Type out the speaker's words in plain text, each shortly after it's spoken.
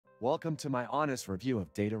Welcome to my honest review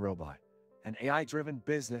of DataRobot, an AI-driven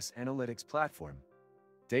business analytics platform.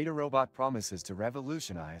 DataRobot promises to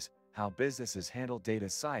revolutionize how businesses handle data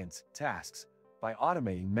science tasks by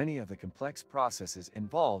automating many of the complex processes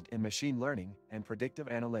involved in machine learning and predictive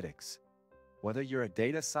analytics. Whether you're a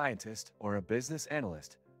data scientist or a business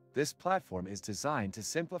analyst, this platform is designed to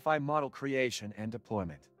simplify model creation and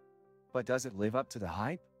deployment. But does it live up to the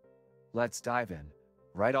hype? Let's dive in.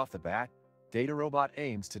 Right off the bat, DataRobot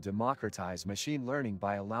aims to democratize machine learning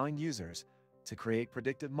by allowing users to create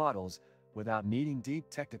predictive models without needing deep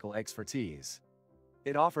technical expertise.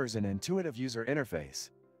 It offers an intuitive user interface,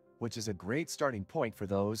 which is a great starting point for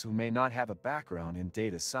those who may not have a background in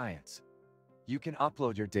data science. You can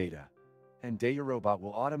upload your data, and DataRobot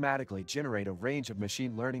will automatically generate a range of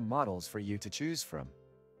machine learning models for you to choose from.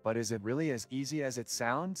 But is it really as easy as it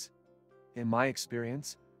sounds? In my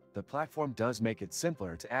experience, the platform does make it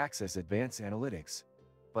simpler to access advanced analytics,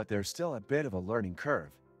 but there's still a bit of a learning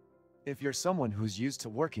curve. If you're someone who's used to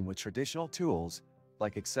working with traditional tools,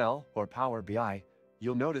 like Excel or Power BI,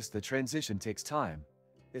 you'll notice the transition takes time,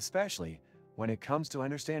 especially when it comes to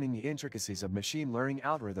understanding the intricacies of machine learning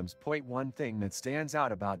algorithms. One thing that stands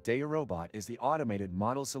out about DataRobot is the automated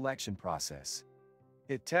model selection process.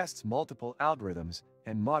 It tests multiple algorithms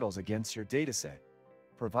and models against your dataset,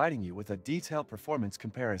 providing you with a detailed performance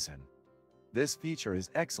comparison. This feature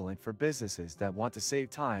is excellent for businesses that want to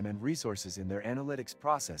save time and resources in their analytics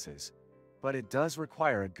processes, but it does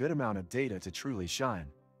require a good amount of data to truly shine.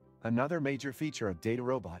 Another major feature of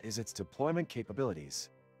DataRobot is its deployment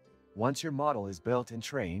capabilities. Once your model is built and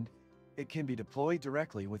trained, it can be deployed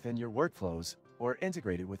directly within your workflows or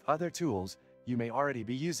integrated with other tools you may already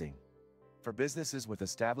be using. For businesses with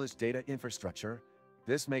established data infrastructure,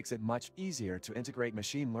 this makes it much easier to integrate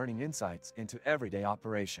machine learning insights into everyday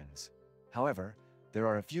operations. However, there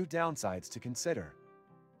are a few downsides to consider.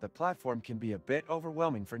 The platform can be a bit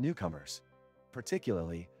overwhelming for newcomers,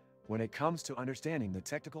 particularly when it comes to understanding the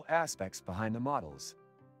technical aspects behind the models.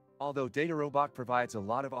 Although DataRobot provides a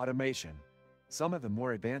lot of automation, some of the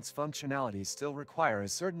more advanced functionalities still require a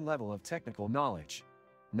certain level of technical knowledge.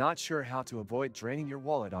 Not sure how to avoid draining your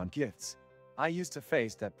wallet on gifts? I used to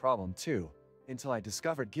face that problem too, until I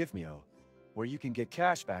discovered Givemeo, where you can get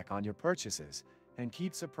cash back on your purchases and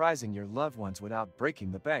keep surprising your loved ones without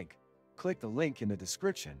breaking the bank. Click the link in the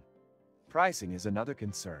description. Pricing is another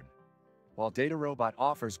concern. While DataRobot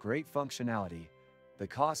offers great functionality, the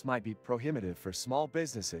cost might be prohibitive for small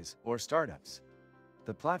businesses or startups.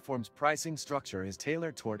 The platform's pricing structure is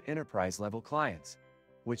tailored toward enterprise-level clients,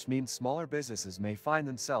 which means smaller businesses may find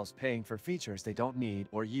themselves paying for features they don't need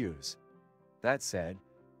or use. That said,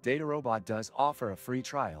 DataRobot does offer a free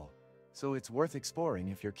trial, so it's worth exploring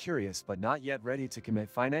if you're curious but not yet ready to commit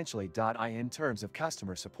financially. In terms of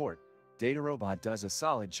customer support, DataRobot does a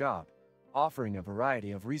solid job, offering a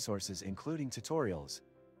variety of resources including tutorials,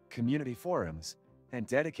 community forums, and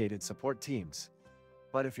dedicated support teams.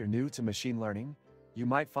 But if you're new to machine learning, you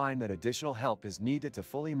might find that additional help is needed to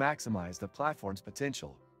fully maximize the platform's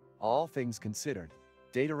potential. All things considered,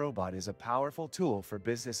 DataRobot is a powerful tool for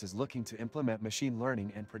businesses looking to implement machine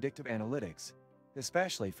learning and predictive analytics,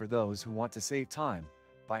 especially for those who want to save time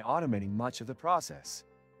by automating much of the process.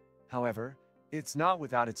 However, it's not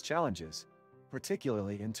without its challenges,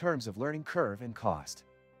 particularly in terms of learning curve and cost.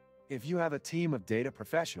 If you have a team of data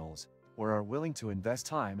professionals or are willing to invest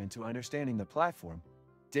time into understanding the platform,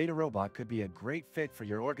 DataRobot could be a great fit for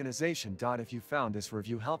your organization. If you found this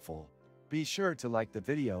review helpful, be sure to like the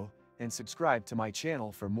video and subscribe to my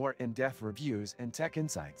channel for more in-depth reviews and tech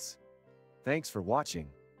insights. Thanks for watching.